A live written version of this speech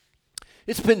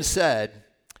It's been said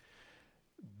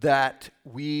that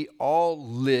we all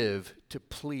live to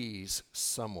please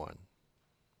someone.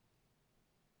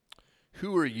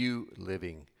 Who are you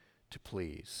living to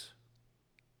please?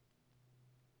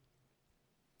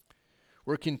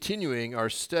 We're continuing our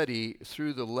study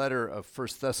through the letter of 1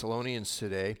 Thessalonians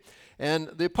today, and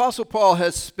the Apostle Paul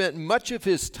has spent much of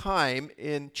his time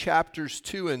in chapters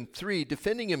 2 and 3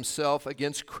 defending himself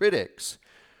against critics.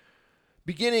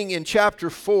 Beginning in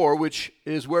chapter 4, which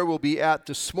is where we'll be at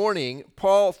this morning,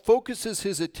 Paul focuses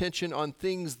his attention on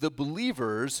things the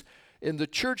believers in the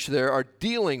church there are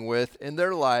dealing with in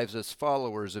their lives as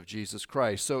followers of Jesus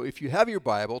Christ. So if you have your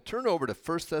Bible, turn over to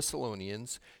 1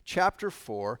 Thessalonians chapter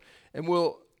 4, and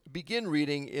we'll begin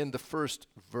reading in the first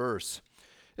verse.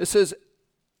 It says,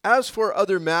 "As for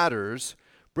other matters,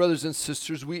 brothers and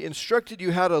sisters, we instructed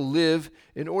you how to live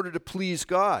in order to please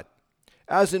God,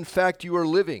 as in fact you are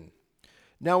living.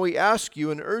 Now we ask you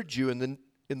and urge you in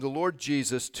the Lord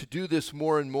Jesus to do this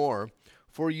more and more,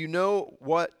 for you know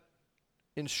what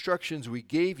instructions we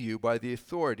gave you by the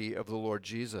authority of the Lord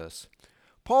Jesus."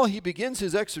 Paul, he begins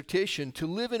his exhortation to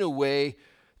live in a way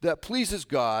that pleases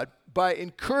God by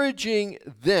encouraging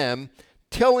them,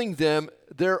 telling them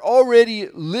they're already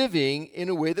living in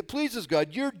a way that pleases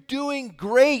God. You're doing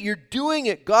great. You're doing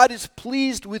it. God is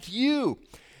pleased with you.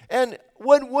 And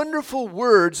what wonderful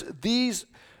words these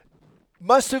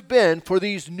must have been for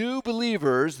these new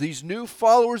believers, these new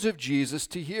followers of Jesus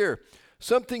to hear.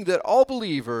 Something that all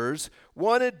believers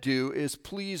want to do is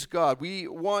please God. We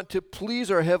want to please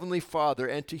our Heavenly Father,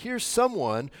 and to hear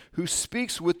someone who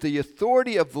speaks with the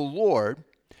authority of the Lord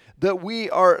that we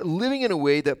are living in a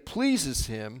way that pleases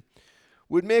Him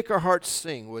would make our hearts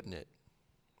sing, wouldn't it?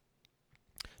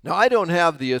 Now, I don't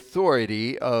have the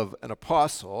authority of an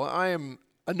apostle. I am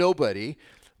a nobody,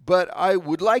 but I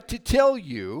would like to tell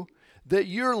you that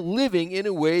you're living in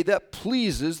a way that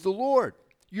pleases the Lord.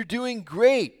 You're doing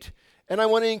great. And I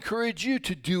want to encourage you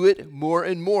to do it more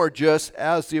and more, just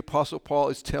as the Apostle Paul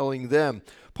is telling them.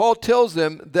 Paul tells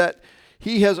them that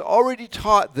he has already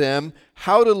taught them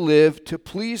how to live to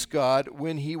please God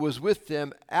when he was with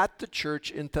them at the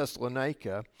church in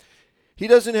Thessalonica. He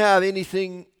doesn't have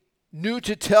anything new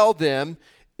to tell them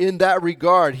in that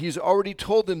regard. He's already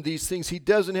told them these things. He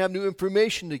doesn't have new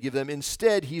information to give them.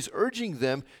 Instead, he's urging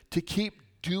them to keep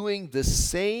doing the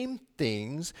same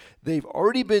things they've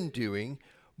already been doing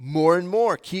more and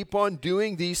more. Keep on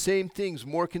doing these same things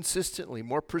more consistently,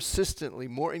 more persistently,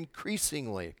 more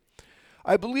increasingly.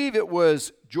 I believe it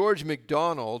was George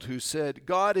MacDonald who said,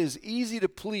 "God is easy to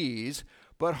please,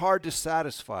 but hard to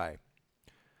satisfy."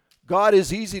 God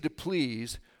is easy to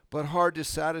please, but hard to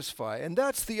satisfy. And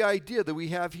that's the idea that we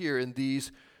have here in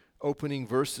these opening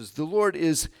verses. The Lord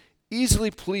is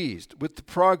easily pleased with the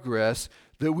progress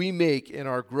that we make in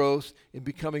our growth in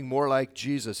becoming more like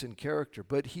Jesus in character.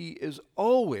 But He is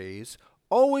always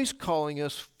calling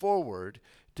us forward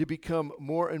to become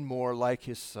more and more like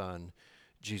His Son,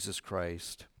 Jesus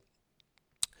Christ.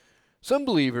 Some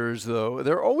believers, though,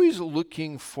 they're always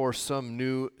looking for some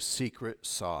new secret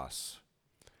sauce,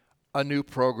 a new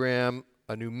program,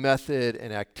 a new method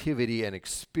and activity and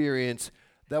experience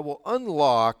that will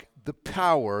unlock the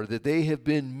power that they have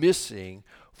been missing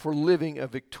for living a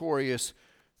victorious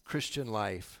Christian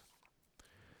life.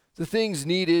 The things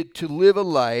needed to live a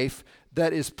life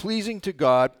that is pleasing to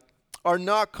God are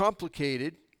not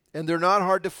complicated, and they're not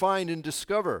hard to find and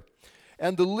discover.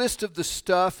 And the list of the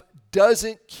stuff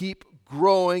doesn't keep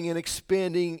growing and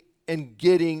expanding and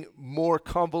getting more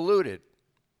convoluted.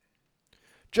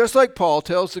 Just like Paul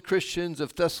tells the Christians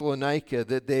of Thessalonica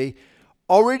that they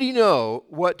already know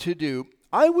what to do,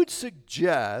 I would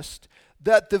suggest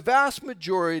that the vast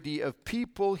majority of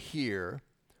people here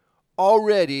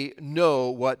already know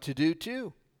what to do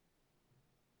too.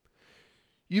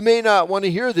 You may not want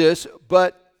to hear this,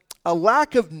 but a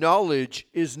lack of knowledge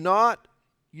is not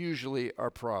usually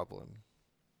our problem.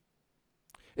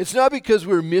 It's not because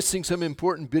we're missing some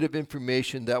important bit of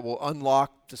information that will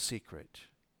unlock the secret.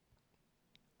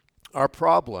 Our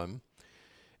problem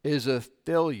is a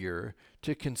failure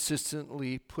to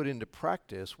consistently put into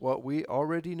practice what we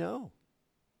already know.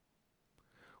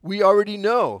 We already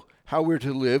know how we're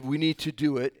to live. We need to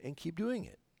do it and keep doing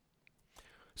it.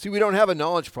 See, we don't have a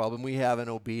knowledge problem. We have an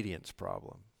obedience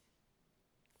problem.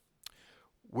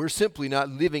 We're simply not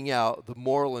living out the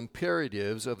moral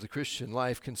imperatives of the Christian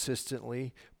life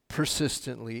consistently,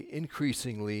 persistently,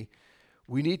 increasingly.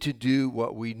 We need to do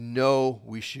what we know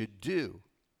we should do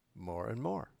more and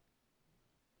more.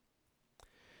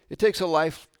 It takes a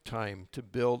lifetime to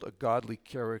build a godly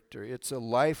character. It's a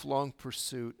lifelong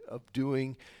pursuit of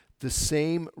doing the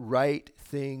same right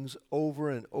things over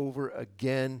and over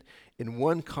again in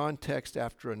one context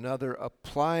after another,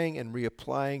 applying and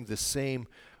reapplying the same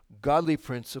godly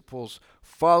principles,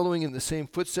 following in the same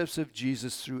footsteps of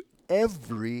Jesus through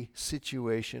every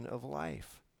situation of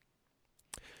life.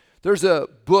 There's a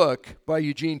book by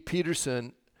Eugene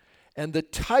Peterson, and the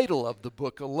title of the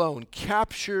book alone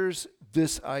captures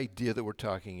this idea that we're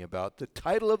talking about. The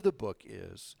title of the book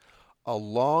is A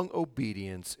Long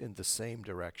Obedience in the Same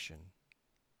Direction.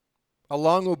 A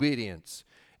long obedience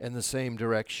in the same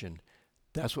direction.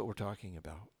 That's what we're talking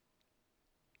about.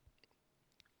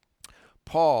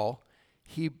 Paul,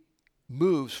 he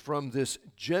moves from this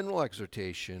general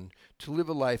exhortation to live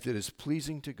a life that is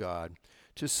pleasing to God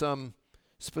to some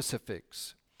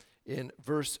specifics. In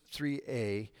verse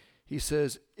 3a, he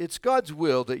says, it's God's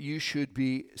will that you should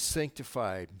be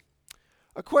sanctified.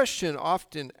 A question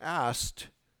often asked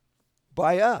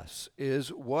by us is,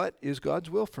 what is God's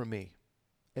will for me?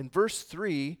 And verse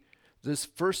 3, this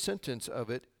first sentence of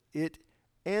it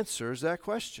answers that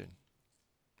question.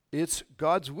 It's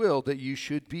God's will that you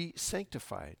should be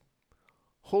sanctified,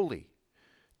 holy,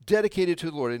 dedicated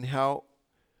to the Lord in how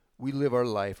we live our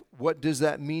life. What does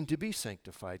that mean to be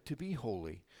sanctified, to be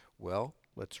holy? Well,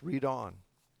 let's read on.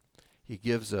 He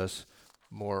gives us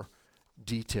more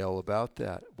detail about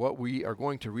that. What we are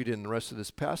going to read in the rest of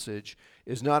this passage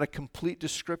is not a complete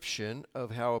description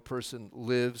of how a person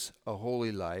lives a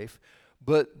holy life,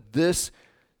 but this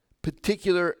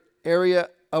particular area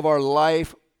of our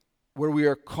life where we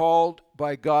are called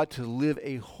by God to live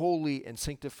a holy and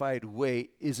sanctified way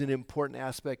is an important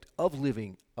aspect of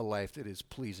living a life that is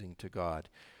pleasing to God,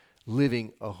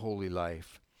 living a holy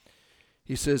life.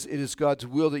 He says, it is God's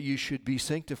will that you should be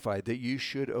sanctified, that you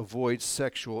should avoid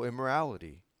sexual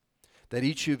immorality, that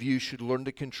each of you should learn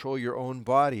to control your own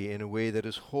body in a way that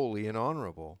is holy and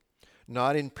honorable,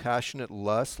 not in passionate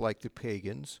lust like the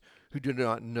pagans who do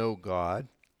not know God,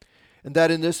 and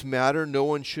that in this matter no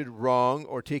one should wrong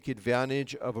or take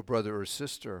advantage of a brother or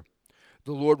sister.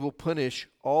 The Lord will punish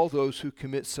all those who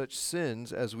commit such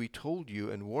sins as we told you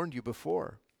and warned you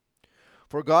before.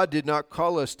 For God did not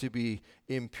call us to be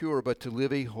impure, but to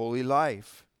live a holy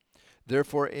life.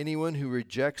 Therefore, anyone who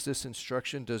rejects this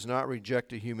instruction does not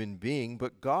reject a human being,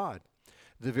 but God,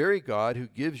 the very God who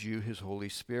gives you his Holy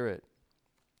Spirit.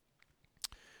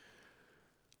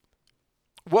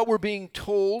 What we're being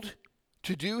told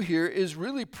to do here is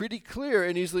really pretty clear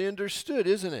and easily understood,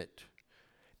 isn't it?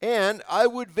 And I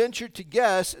would venture to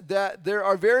guess that there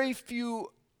are very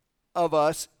few of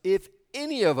us, if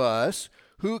any of us,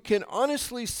 who can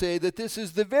honestly say that this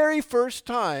is the very first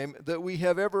time that we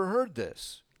have ever heard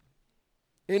this.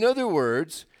 In other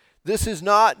words, this is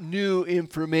not new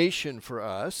information for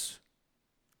us.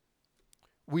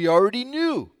 We already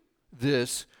knew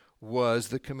this was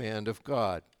the command of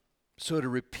God. So to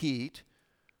repeat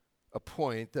a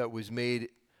point that was made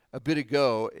a bit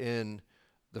ago in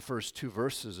the first two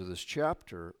verses of this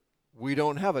chapter, we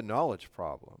don't have a knowledge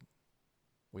problem.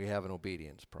 We have an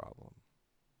obedience problem.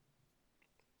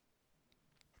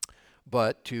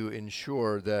 But to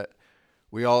ensure that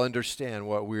we all understand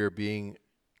what we are being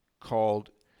called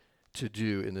to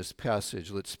do in this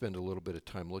passage, let's spend a little bit of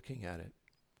time looking at it.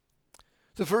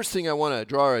 The first thing I want to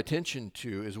draw our attention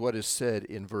to is what is said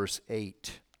in verse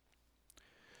 8.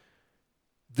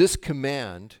 This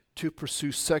command to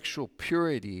pursue sexual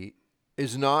purity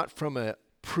is not from a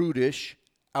prudish,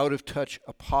 out-of-touch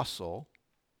apostle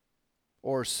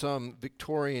or some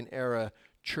Victorian-era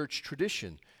church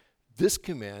tradition. This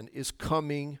command is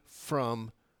coming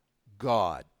from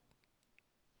God.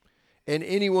 And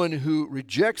anyone who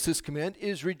rejects this command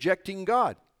is rejecting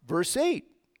God. Verse 8.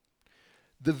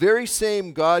 The very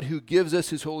same God who gives us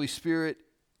his Holy Spirit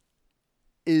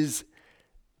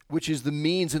which is the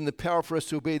means and the power for us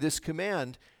to obey this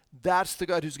command. That's the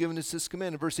God who's given us this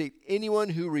command. In verse 8, anyone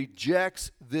who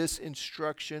rejects this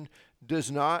instruction does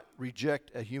not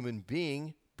reject a human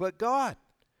being, but God,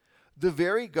 the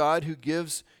very God who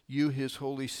gives you his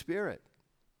Holy Spirit.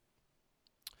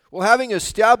 Well, having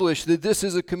established that this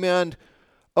is a command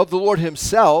of the Lord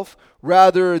himself,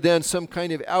 rather than some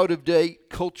kind of out-of-date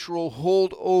cultural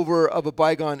holdover of a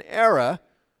bygone era,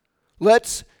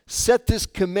 let's set this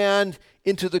command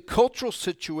into the cultural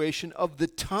situation of the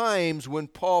times when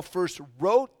Paul first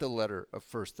wrote the letter of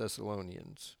 1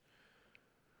 Thessalonians.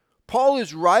 Paul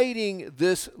is writing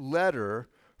this letter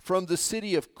from the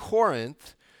city of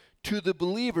Corinth to the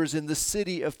believers in the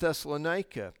city of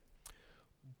Thessalonica.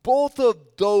 Both of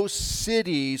those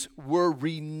cities were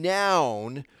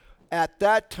renowned at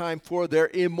that time for their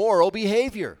immoral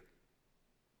behavior,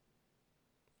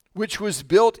 which was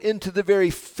built into the very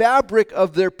fabric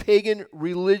of their pagan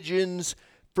religion's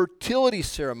fertility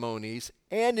ceremonies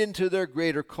and into their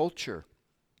greater culture.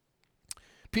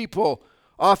 People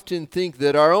often think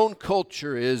that our own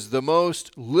culture is the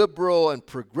most liberal and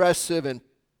progressive and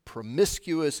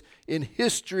promiscuous in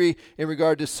history in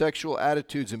regard to sexual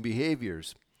attitudes and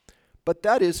behaviors. But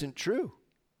that isn't true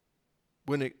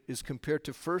when it is compared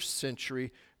to first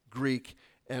century Greek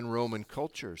and Roman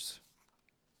cultures.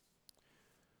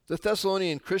 The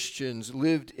Thessalonian Christians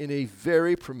lived in a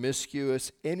very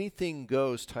promiscuous, anything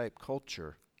goes type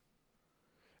culture.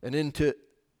 And into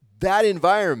that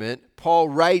environment, Paul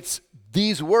writes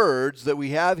these words that we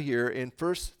have here in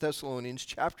 1 Thessalonians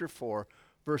chapter 4,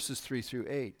 verses 3 through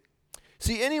 8.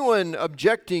 See, anyone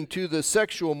objecting to the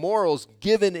sexual morals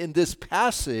given in this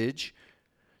passage,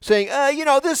 saying,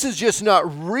 this is just not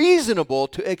reasonable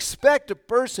to expect a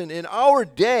person in our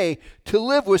day to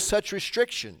live with such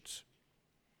restrictions.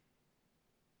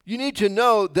 You need to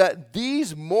know that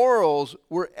these morals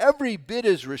were every bit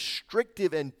as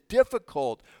restrictive and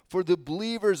difficult for the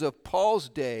believers of Paul's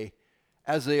day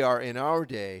as they are in our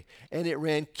day. And it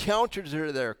ran counter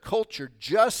to their culture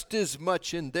just as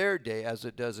much in their day as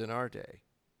it does in our day.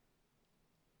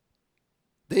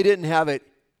 They didn't have it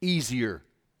easier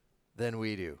than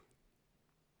we do.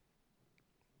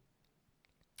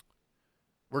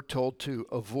 We're told to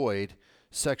avoid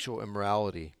sexual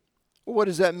immorality. Well, what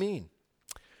does that mean?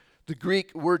 The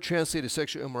Greek word translated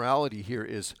sexual immorality here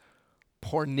is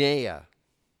porneia.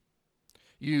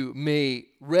 You may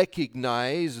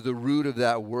recognize the root of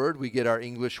that word. We get our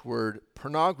English word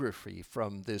pornography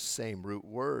from this same root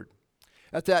word.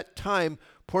 At that time,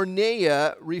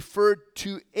 porneia referred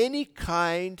to any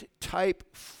kind,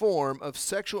 type, form of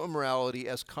sexual immorality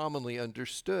as commonly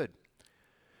understood.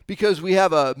 Because we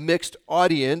have a mixed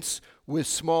audience with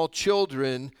small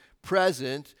children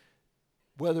present,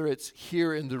 whether it's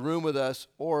here in the room with us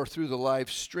or through the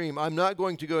live stream, I'm not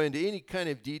going to go into any kind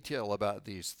of detail about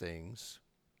these things.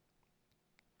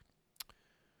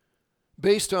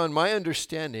 Based on my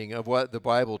understanding of what the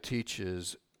Bible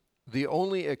teaches, the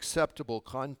only acceptable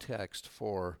context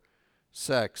for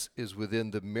sex is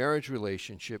within the marriage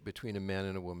relationship between a man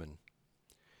and a woman.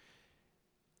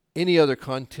 Any other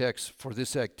context for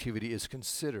this activity is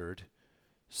considered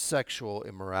sexual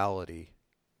immorality.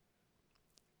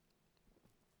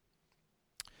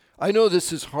 I know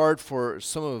this is hard for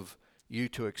some of you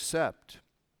to accept.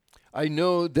 I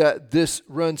know that this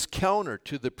runs counter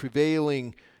to the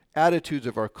prevailing attitudes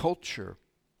of our culture.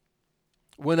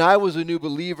 When I was a new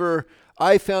believer,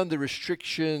 I found the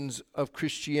restrictions of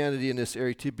Christianity in this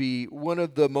area to be one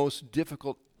of the most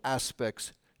difficult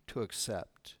aspects to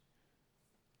accept.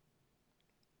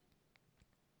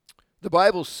 The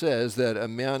Bible says that a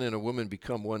man and a woman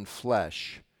become one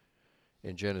flesh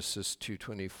in Genesis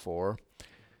 2:24.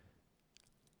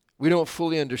 We don't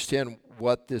fully understand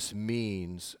what this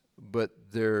means,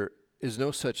 but there is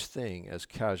no such thing as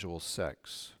casual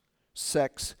sex.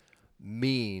 Sex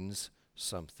means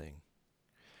something.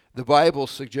 The Bible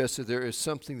suggests that there is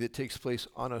something that takes place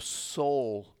on a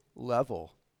soul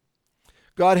level.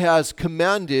 God has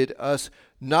commanded us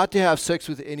not to have sex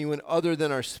with anyone other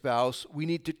than our spouse. We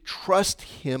need to trust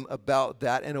Him about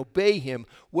that and obey Him,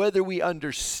 whether we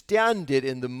understand it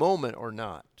in the moment or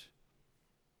not.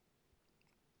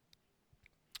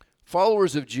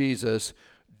 Followers of Jesus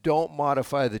don't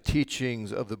modify the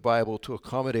teachings of the Bible to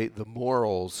accommodate the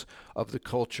morals of the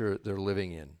culture they're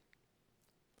living in.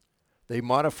 They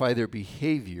modify their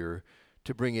behavior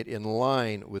to bring it in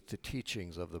line with the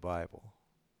teachings of the Bible.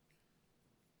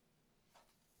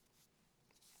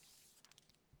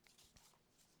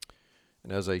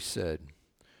 And as I said,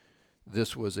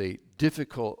 this was a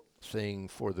difficult thing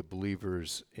for the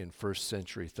believers in first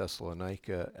century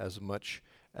Thessalonica as much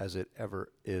as it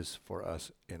ever is for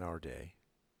us in our day.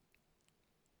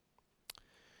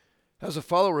 As a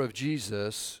follower of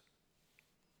Jesus,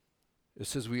 it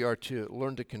says we are to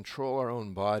learn to control our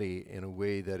own body in a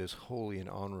way that is holy and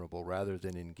honorable rather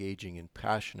than engaging in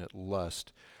passionate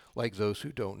lust like those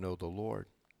who don't know the Lord.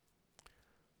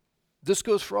 This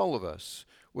goes for all of us,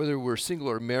 whether we're single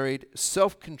or married.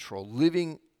 Self-control,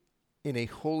 living in a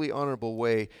holy, honorable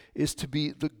way, is to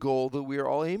be the goal that we are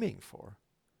all aiming for.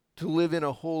 To live in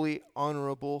a holy,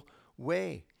 honorable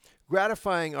way.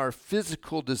 Gratifying our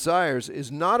physical desires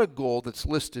is not a goal that's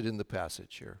listed in the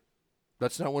passage here.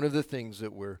 That's not one of the things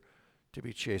that we're to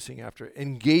be chasing after.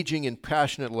 Engaging in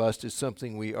passionate lust is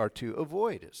something we are to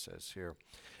avoid, it says here.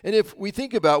 And if we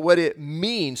think about what it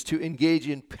means to engage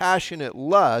in passionate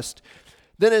lust,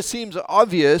 then it seems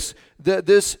obvious that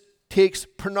this takes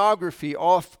pornography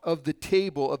off of the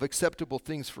table of acceptable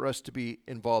things for us to be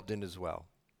involved in as well.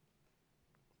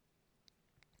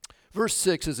 Verse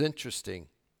 6 is interesting.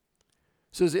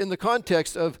 It says, in the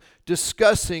context of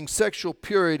discussing sexual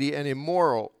purity and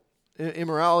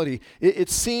immorality, it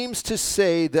seems to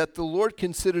say that the Lord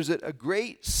considers it a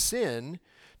great sin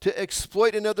to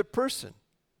exploit another person,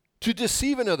 to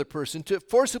deceive another person, to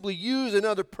forcibly use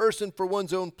another person for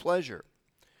one's own pleasure.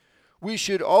 We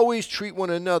should always treat one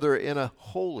another in a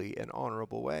holy and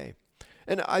honorable way.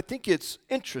 And I think it's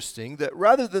interesting that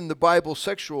rather than the Bible's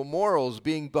sexual morals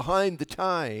being behind the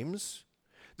times,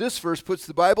 this verse puts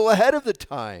the Bible ahead of the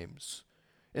times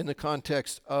in the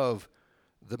context of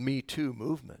the Me Too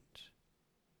movement.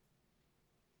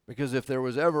 Because if there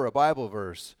was ever a Bible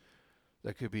verse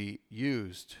that could be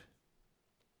used,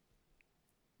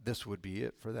 this would be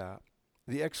it for that.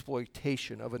 The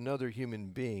exploitation of another human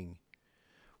being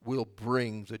will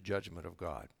bring the judgment of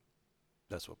God.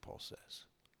 That's what Paul says.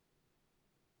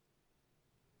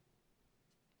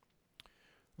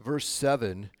 Verse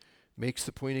 7 makes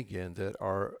the point again that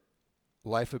our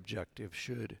life objective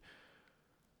should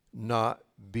not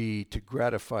be to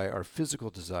gratify our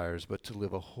physical desires, but to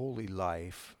live a holy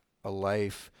life, a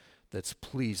life that's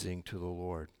pleasing to the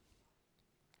Lord.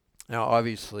 Now,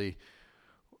 obviously,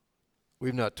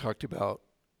 we've not talked about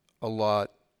a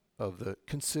lot of the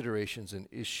considerations and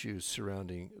issues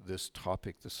surrounding this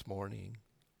topic this morning.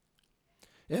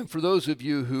 And for those of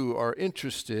you who are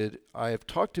interested, I have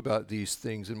talked about these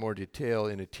things in more detail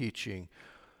in a teaching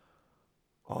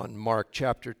on Mark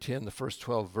chapter 10, the first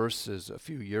 12 verses a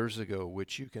few years ago,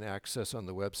 which you can access on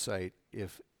the website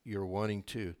if you're wanting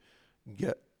to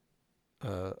get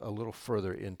a little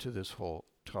further into this whole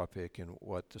topic and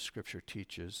what the Scripture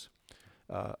teaches.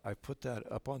 I put that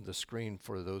up on the screen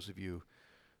for those of you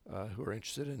who are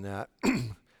interested in that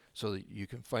so that you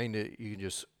can find it. You can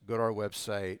just go to our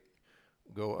website,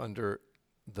 go under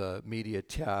the media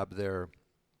tab there,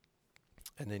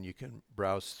 and then you can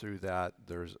browse through that.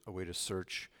 There's a way to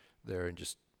search there and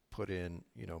just put in,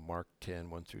 Mark 10,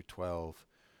 1 through 12,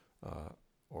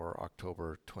 or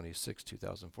October 26,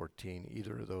 2014.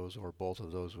 Either of those or both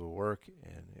of those will work,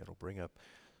 and it'll bring up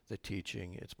the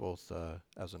teaching. It's both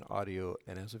as an audio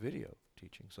and as a video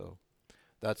teaching, so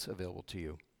that's available to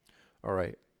you. All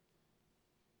right.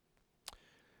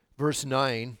 Verse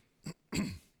 9,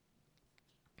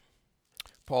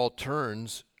 Paul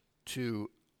turns to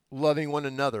loving one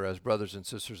another as brothers and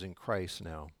sisters in Christ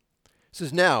now. He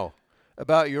says, now,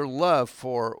 about your love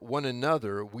for one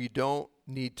another, we don't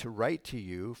need to write to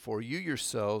you, for you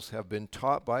yourselves have been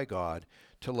taught by God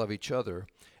to love each other.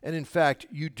 And in fact,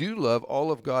 you do love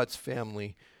all of God's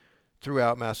family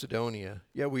throughout Macedonia.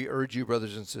 Yet we urge you,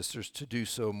 brothers and sisters, to do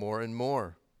so more and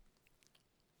more.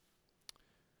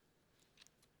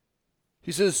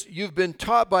 He says, you've been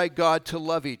taught by God to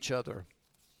love each other.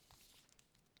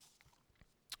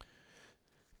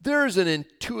 There's an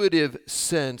intuitive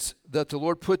sense that the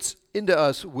Lord puts into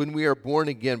us when we are born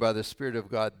again by the Spirit of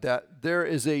God, that there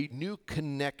is a new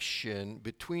connection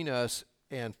between us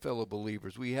and fellow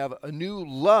believers. We have a new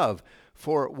love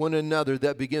for one another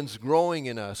that begins growing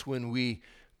in us when we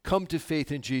come to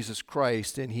faith in Jesus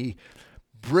Christ, and He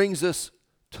brings us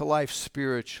to life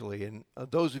spiritually. And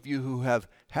those of you who have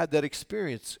had that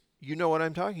experience, you know what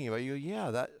I'm talking about. You go,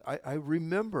 yeah, I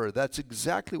remember. That's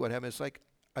exactly what happened. It's like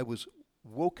I was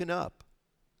woken up,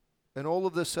 and all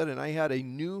of a sudden I had a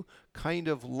new kind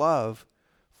of love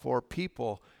for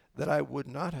people that I would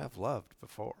not have loved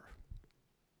before.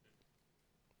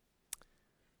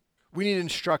 We need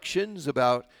instructions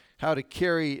about how to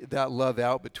carry that love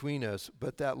out between us,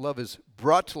 but that love is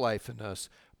brought to life in us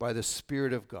by the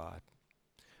Spirit of God.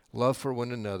 Love for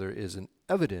one another is an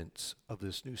evidence of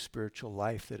this new spiritual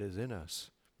life that is in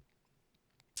us.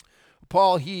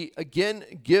 Paul, he again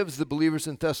gives the believers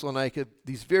in Thessalonica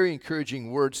these very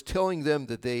encouraging words, telling them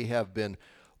that they have been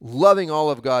loving all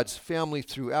of God's family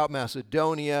throughout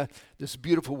Macedonia. This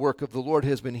beautiful work of the Lord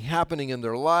has been happening in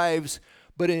their lives,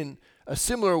 but in a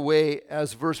similar way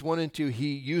as verse 1 and 2,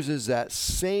 he uses that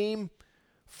same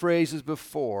phrase as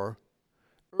before,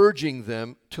 urging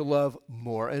them to love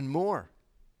more and more.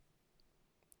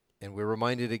 And we're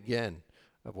reminded again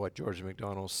of what George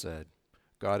MacDonald said.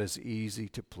 God is easy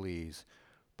to please,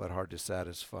 but hard to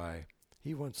satisfy.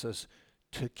 He wants us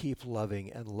to keep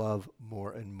loving and love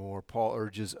more and more. Paul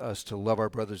urges us to love our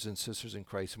brothers and sisters in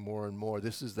Christ more and more.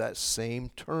 This is that same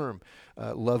term.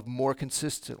 Love more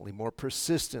consistently, more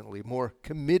persistently, more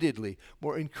committedly,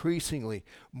 more increasingly,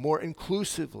 more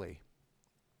inclusively.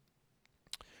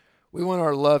 We want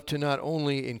our love to not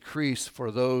only increase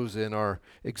for those in our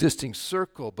existing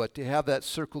circle, but to have that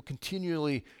circle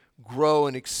continually grow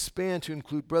and expand to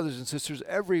include brothers and sisters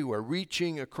everywhere,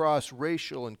 reaching across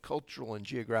racial and cultural and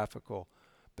geographical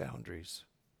boundaries.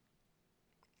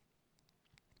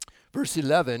 Verse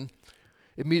 11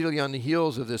 Immediately on the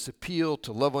heels of this appeal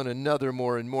to love one another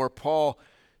more and more, Paul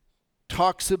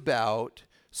talks about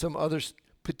some other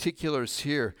particulars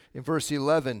here. In verse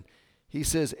 11, he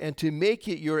says, "And to make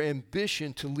it your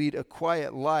ambition to lead a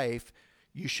quiet life,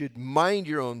 you should mind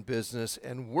your own business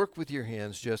and work with your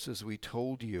hands just as we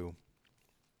told you."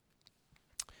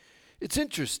 It's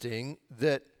interesting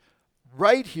that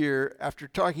right here, after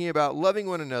talking about loving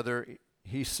one another,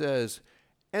 he says,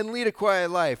 "And lead a quiet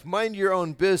life, mind your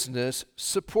own business,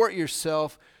 support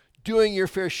yourself, doing your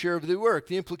fair share of the work."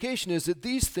 The implication is that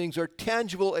these things are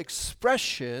tangible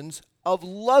expressions of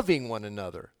loving one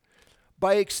another.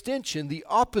 By extension, the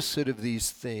opposite of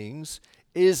these things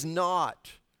is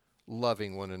not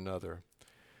loving one another.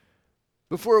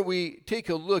 Before we take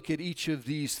a look at each of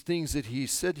these things that he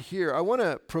said here, I want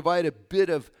to provide a bit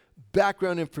of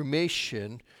background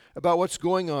information about what's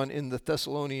going on in the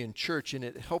Thessalonian church, and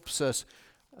it helps us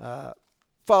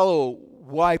follow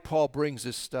why Paul brings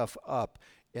this stuff up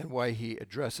and why he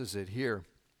addresses it here.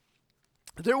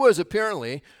 There was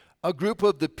apparently a group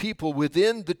of the people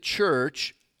within the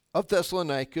church of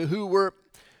Thessalonica who were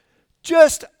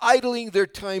just idling their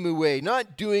time away,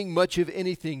 not doing much of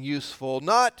anything useful,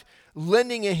 not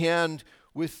lending a hand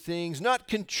with things, not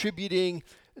contributing,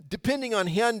 depending on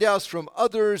handouts from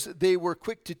others. They were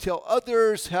quick to tell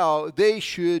others how they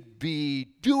should be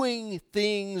doing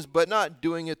things, but not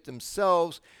doing it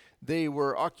themselves. They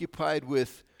were occupied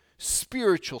with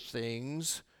spiritual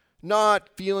things,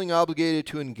 not feeling obligated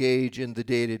to engage in the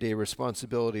day-to-day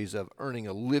responsibilities of earning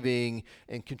a living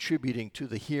and contributing to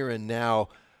the here and now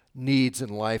needs and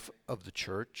life of the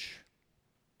church.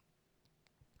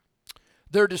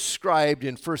 They're described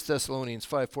in 1 Thessalonians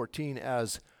 5:14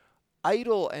 as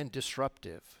idle and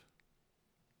disruptive.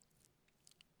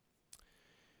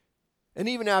 And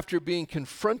even after being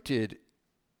confronted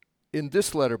in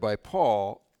this letter by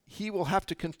Paul, he will have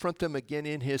to confront them again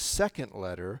in his second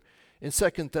letter. In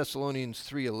 2 Thessalonians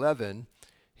 3:11,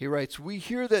 he writes, "We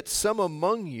hear that some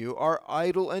among you are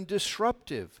idle and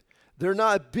disruptive. They're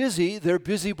not busy, they're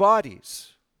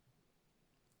busybodies."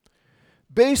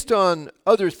 Based on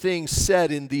other things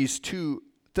said in these two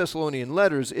Thessalonian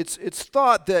letters, it's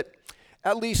thought that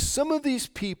at least some of these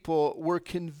people were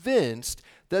convinced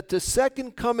that the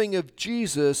second coming of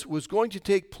Jesus was going to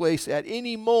take place at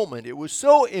any moment. It was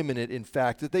so imminent, in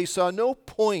fact, that they saw no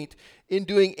point in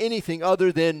doing anything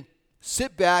other than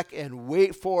sit back and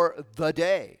wait for the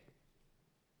day.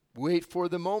 Wait for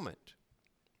the moment.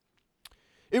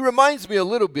 It reminds me a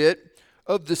little bit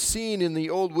of the scene in the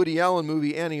old Woody Allen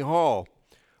movie Annie Hall,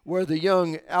 where the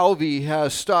young Alvy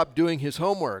has stopped doing his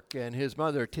homework and his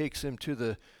mother takes him to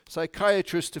the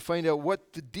psychiatrist to find out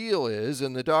what the deal is,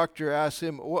 and the doctor asks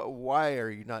him, "Why are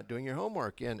you not doing your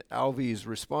homework?" And Alvy's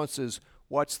response is,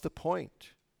 "What's the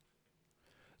point?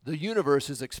 The universe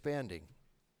is expanding."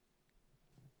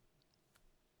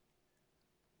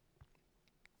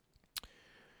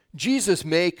 Jesus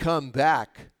may come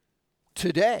back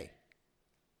today.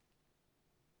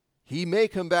 He may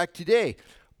come back today.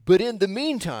 But in the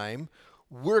meantime,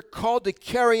 we're called to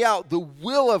carry out the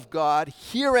will of God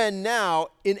here and now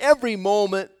in every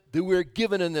moment that we're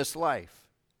given in this life.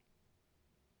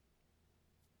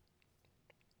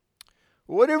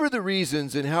 Whatever the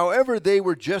reasons and however they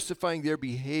were justifying their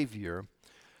behavior,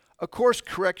 a course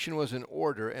correction was in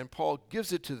order, and Paul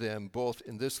gives it to them both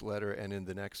in this letter and in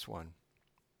the next one.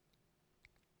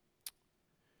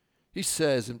 He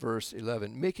says in verse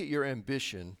 11, "Make it your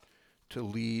ambition to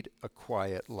lead a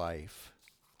quiet life."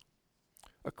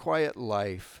 A quiet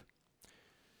life,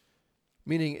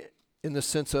 meaning in the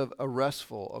sense of a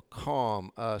restful, a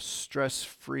calm, a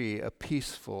stress-free, a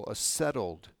peaceful, a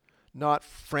settled, not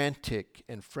frantic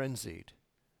and frenzied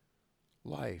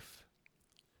life.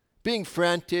 Being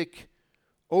frantic,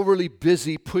 overly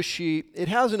busy, pushy, it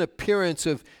has an appearance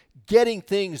of getting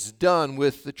things done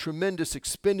with the tremendous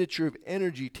expenditure of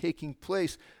energy taking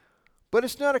place, but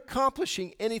it's not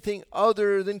accomplishing anything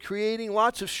other than creating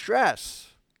lots of stress.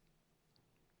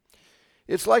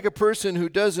 It's like a person who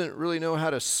doesn't really know how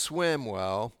to swim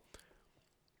well,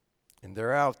 and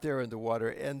they're out there in the water,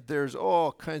 and there's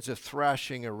all kinds of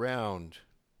thrashing around,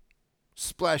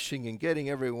 splashing and getting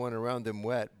everyone around them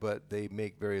wet, but they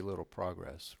make very little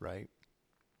progress, right?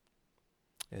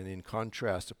 And in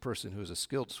contrast, a person who's a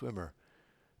skilled swimmer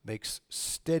makes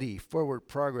steady forward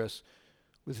progress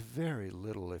with very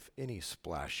little, if any,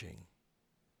 splashing.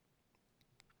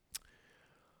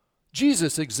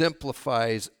 Jesus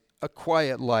exemplifies a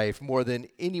quiet life more than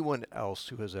anyone else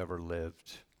who has ever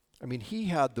lived. I mean, he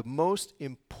had the most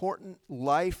important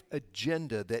life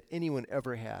agenda that anyone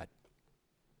ever had: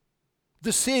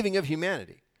 the saving of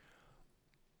humanity.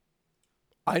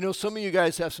 I know some of you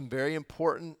guys have some very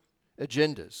important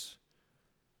agendas,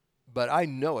 but I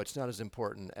know it's not as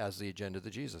important as the agenda that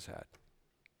Jesus had.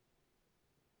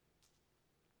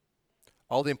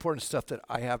 All the important stuff that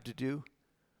I have to do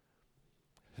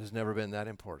has never been that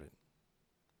important.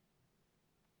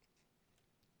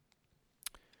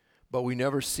 But we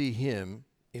never see him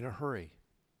in a hurry.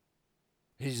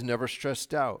 He's never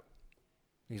stressed out.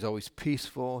 He's always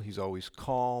peaceful. He's always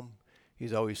calm.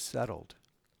 He's always settled.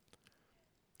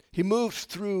 He moves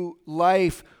through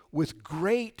life with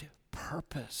great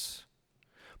purpose.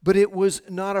 But it was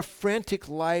not a frantic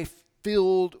life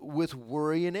filled with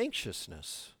worry and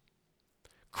anxiousness.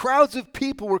 Crowds of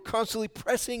people were constantly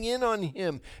pressing in on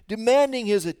him, demanding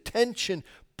his attention,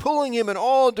 pulling him in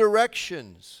all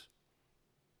directions.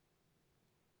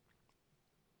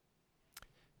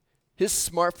 His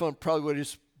smartphone probably would have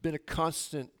just been a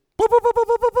constant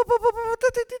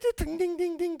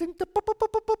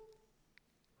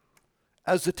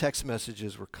as the text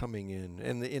messages were coming in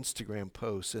and the Instagram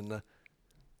posts and the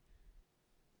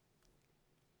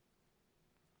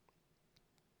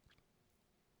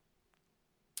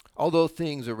although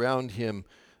things around him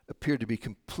appeared to be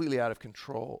completely out of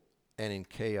control and in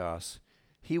chaos,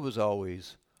 he was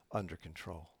always under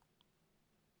control.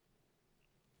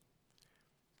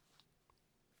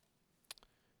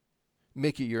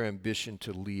 Make it your ambition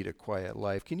to lead a quiet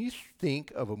life. Can you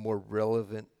think of a more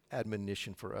relevant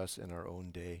admonition for us in our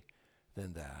own day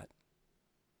than that?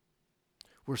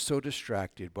 We're so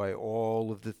distracted by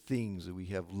all of the things that we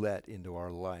have let into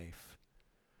our life.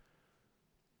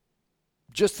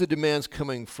 Just the demands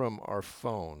coming from our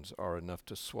phones are enough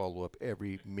to swallow up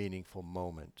every meaningful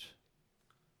moment.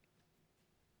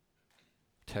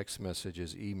 Text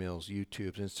messages, emails,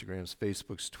 YouTubes, Instagrams,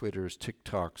 Facebooks, Twitters,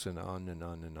 TikToks, and on and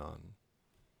on and on.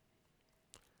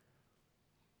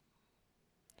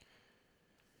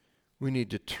 We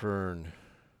need to turn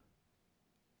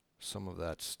some of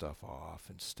that stuff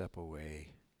off and step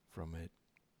away from it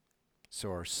so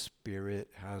our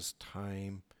spirit has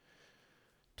time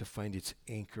to find its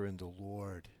anchor in the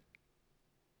Lord.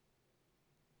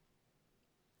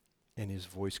 And his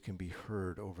voice can be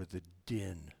heard over the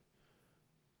din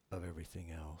of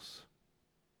everything else.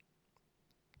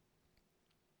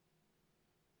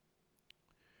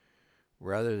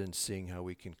 Rather than seeing how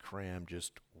we can cram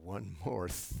just one more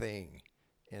thing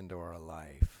into our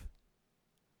life,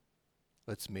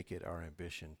 let's make it our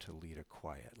ambition to lead a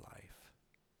quiet life.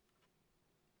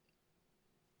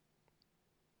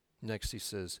 Next he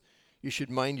says, you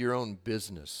should mind your own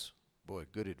business. Boy,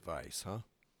 good advice, huh?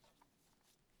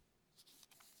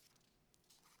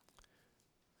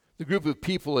 The group of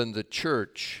people in the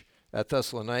church at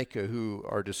Thessalonica who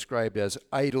are described as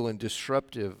idle and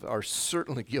disruptive are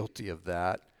certainly guilty of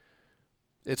that.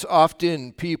 It's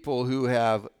often people who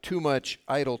have too much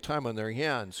idle time on their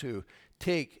hands, who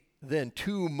take then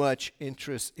too much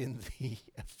interest in the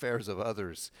affairs of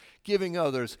others, giving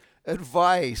others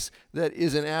advice that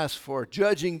isn't asked for,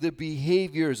 judging the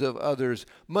behaviors of others,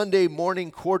 Monday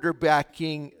morning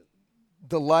quarterbacking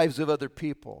the lives of other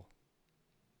people.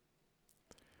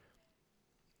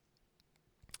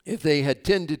 If they had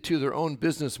tended to their own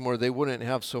business more, they wouldn't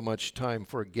have so much time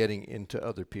for getting into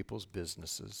other people's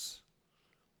businesses.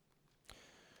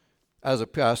 As a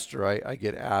pastor, I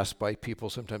get asked by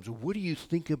people sometimes, what do you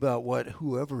think about what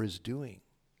whoever is doing?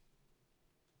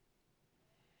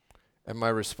 And my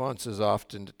response is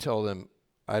often to tell them,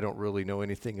 I don't really know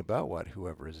anything about what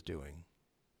whoever is doing.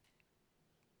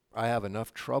 I have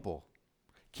enough trouble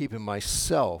keeping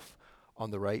myself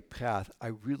on the right path. I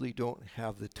really don't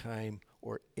have the time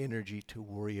or energy to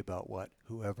worry about what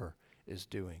whoever is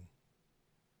doing.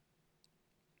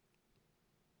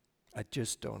 I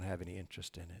just don't have any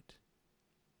interest in it.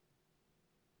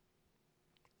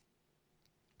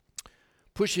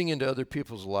 Pushing into other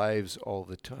people's lives all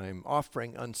the time,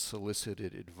 offering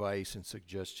unsolicited advice and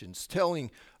suggestions,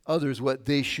 telling others what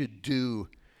they should do,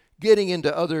 getting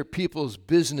into other people's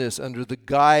business under the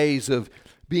guise of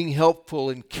being helpful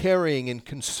and caring and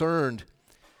concerned.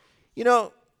 You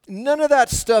know, none of that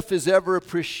stuff is ever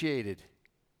appreciated.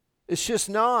 It's just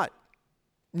not.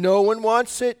 No one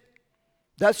wants it.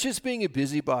 That's just being a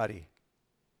busybody.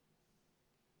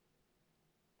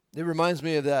 It reminds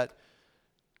me of that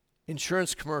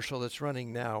insurance commercial that's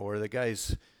running now where the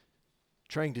guy's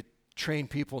trying to train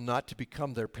people not to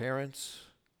become their parents.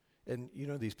 And you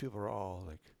know, these people are all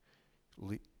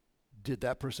like, did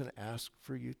that person ask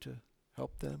for you to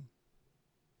help them?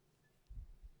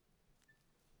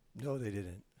 No, they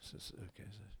didn't. Okay.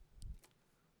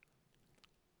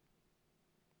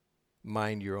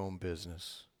 Mind your own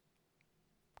business.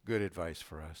 Good advice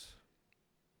for us.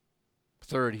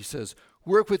 Third, he says,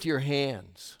 Work with your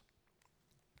hands.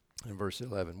 In verse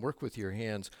 11, work with your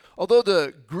hands. Although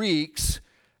the Greeks,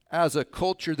 as a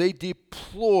culture, they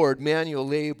deplored manual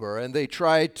labor and they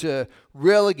tried to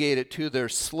relegate it to their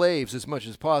slaves as much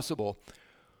as possible.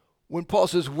 When Paul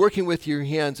says working with your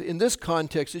hands, in this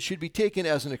context, it should be taken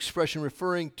as an expression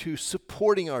referring to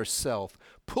supporting ourselves,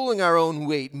 pulling our own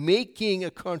weight, making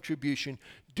a contribution,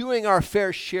 doing our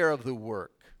fair share of the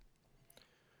work.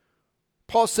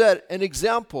 Paul set an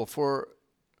example for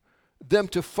them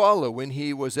to follow when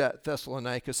he was at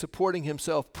Thessalonica, supporting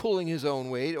himself, pulling his own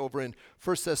weight. Over in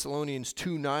 1 Thessalonians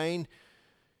 2:9,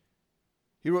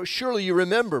 he wrote, "Surely you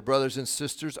remember, brothers and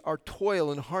sisters, our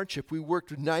toil and hardship. We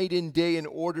worked night and day in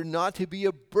order not to be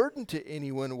a burden to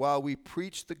anyone while we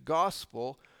preached the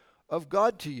gospel of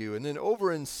God to you." And then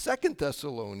over in 2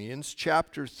 Thessalonians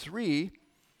chapter 3,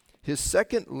 his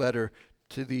second letter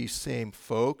to these same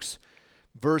folks,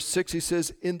 verse 6, he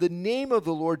says, "In the name of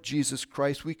the Lord Jesus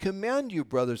Christ, we command you,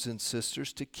 brothers and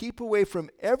sisters, to keep away from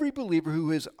every believer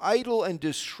who is idle and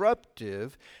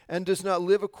disruptive and does not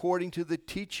live according to the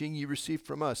teaching you received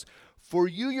from us. For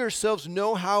you yourselves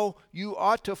know how you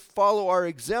ought to follow our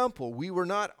example. We were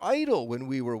not idle when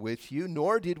we were with you,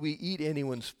 nor did we eat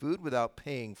anyone's food without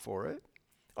paying for it.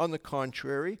 On the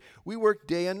contrary, we worked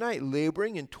day and night,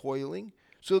 laboring and toiling,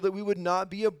 so that we would not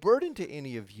be a burden to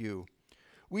any of you.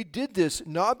 We did this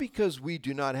not because we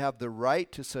do not have the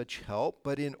right to such help,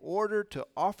 but in order to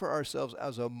offer ourselves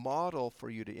as a model for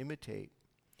you to imitate.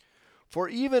 For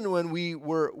even when we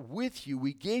were with you,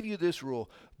 we gave you this rule: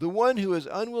 the one who is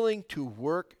unwilling to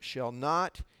work shall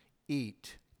not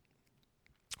eat.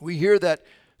 We hear that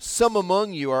some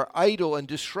among you are idle and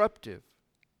disruptive.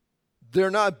 They're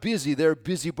not busy, they're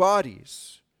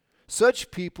busybodies.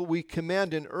 Such people we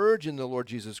command and urge in the Lord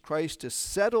Jesus Christ to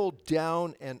settle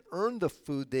down and earn the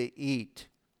food they eat.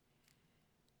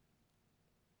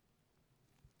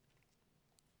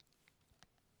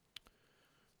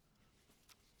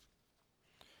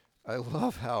 I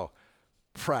love how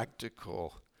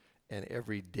practical and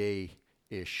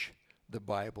everyday-ish the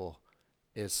Bible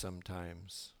is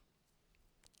sometimes.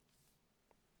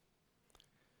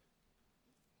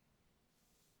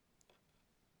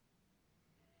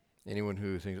 Anyone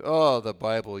who thinks, oh, the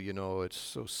Bible, it's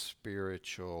so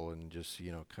spiritual and just,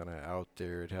 kind of out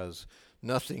there. It has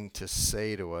nothing to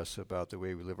say to us about the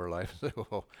way we live our life.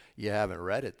 Well, you haven't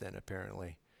read it then,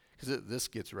 apparently. Because this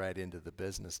gets right into the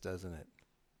business, doesn't it?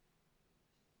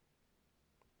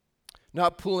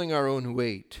 Not pulling our own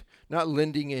weight, not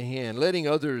lending a hand, letting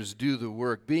others do the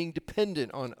work, being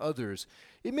dependent on others.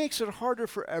 It makes it harder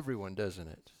for everyone, doesn't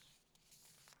it?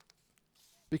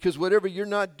 Because whatever you're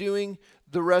not doing,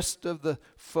 the rest of the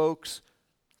folks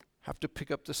have to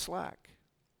pick up the slack.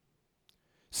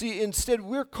 See, instead,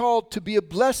 we're called to be a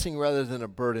blessing rather than a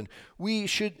burden. We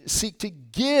should seek to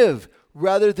give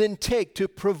rather than take, to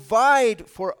provide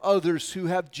for others who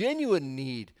have genuine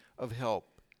need of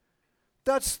help.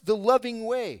 That's the loving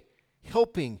way,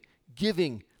 helping,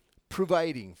 giving,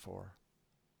 providing for.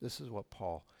 This is what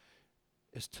Paul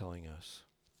is telling us.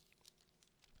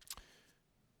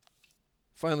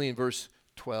 Finally, in verse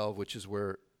 12, which is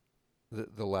where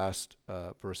the last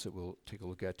verse that we'll take a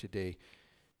look at today,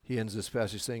 he ends this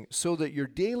passage saying, "So that your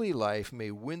daily life may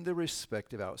win the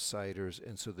respect of outsiders,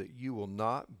 and so that you will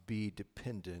not be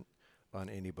dependent on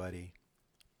anybody."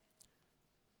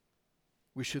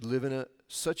 We should live in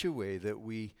such a way that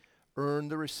we earn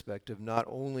the respect of not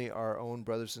only our own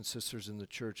brothers and sisters in the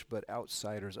church, but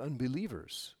outsiders,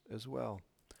 unbelievers as well.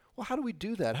 Well, how do we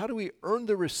do that? How do we earn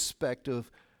the respect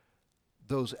of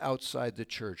those outside the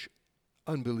church,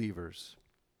 unbelievers?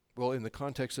 Well, in the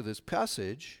context of this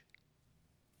passage,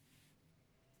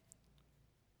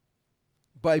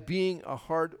 by being a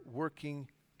hard-working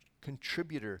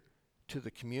contributor to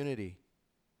the community,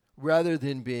 rather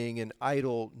than being an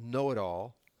idle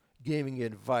know-it-all, giving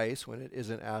advice when it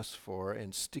isn't asked for,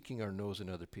 and sticking our nose in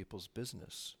other people's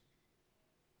business.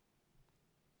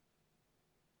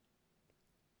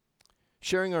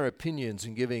 Sharing our opinions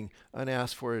and giving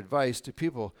unasked for advice to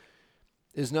people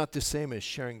is not the same as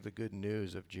sharing the good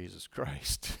news of Jesus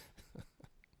Christ.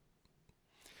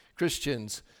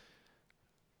 Christians,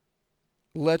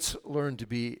 let's learn to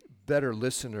be better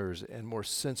listeners and more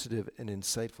sensitive and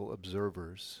insightful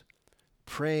observers,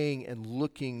 praying and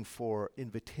looking for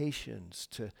invitations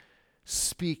to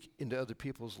speak into other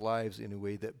people's lives in a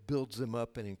way that builds them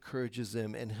up and encourages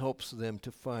them and helps them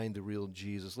to find the real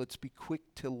Jesus. Let's be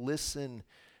quick to listen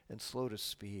and slow to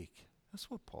speak.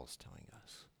 That's what Paul's telling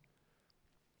us.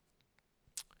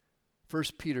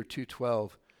 1 Peter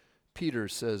 2:12, Peter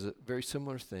says a very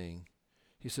similar thing.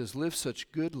 He says, "Live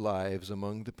such good lives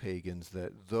among the pagans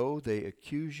that though they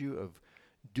accuse you of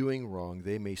doing wrong,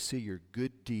 they may see your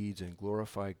good deeds and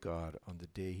glorify God on the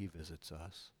day he visits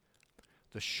us.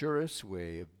 The surest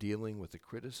way of dealing with the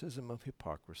criticism of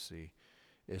hypocrisy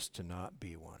is to not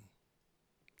be one.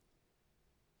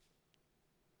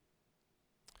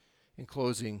 In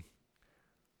closing,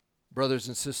 brothers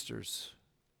and sisters,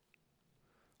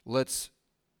 let's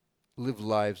live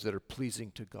lives that are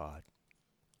pleasing to God,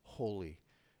 holy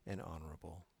and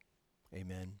honorable.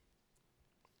 Amen.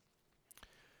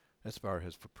 Let's bow our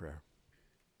heads for prayer.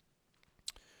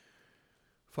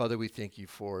 Father, we thank you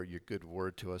for your good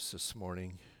word to us this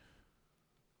morning.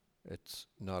 It's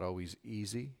not always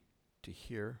easy to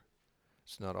hear.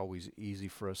 It's not always easy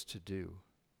for us to do.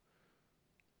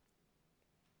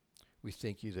 We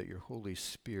thank you that your Holy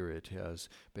Spirit has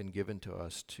been given to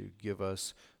us to give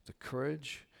us the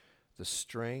courage, the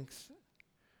strength,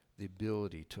 the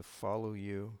ability to follow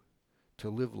you, to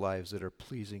live lives that are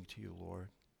pleasing to you, Lord,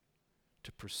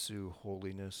 to pursue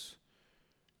holiness.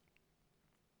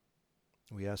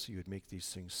 We ask that you would make these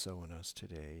things so in us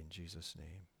today, in Jesus'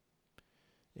 name.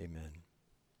 Amen.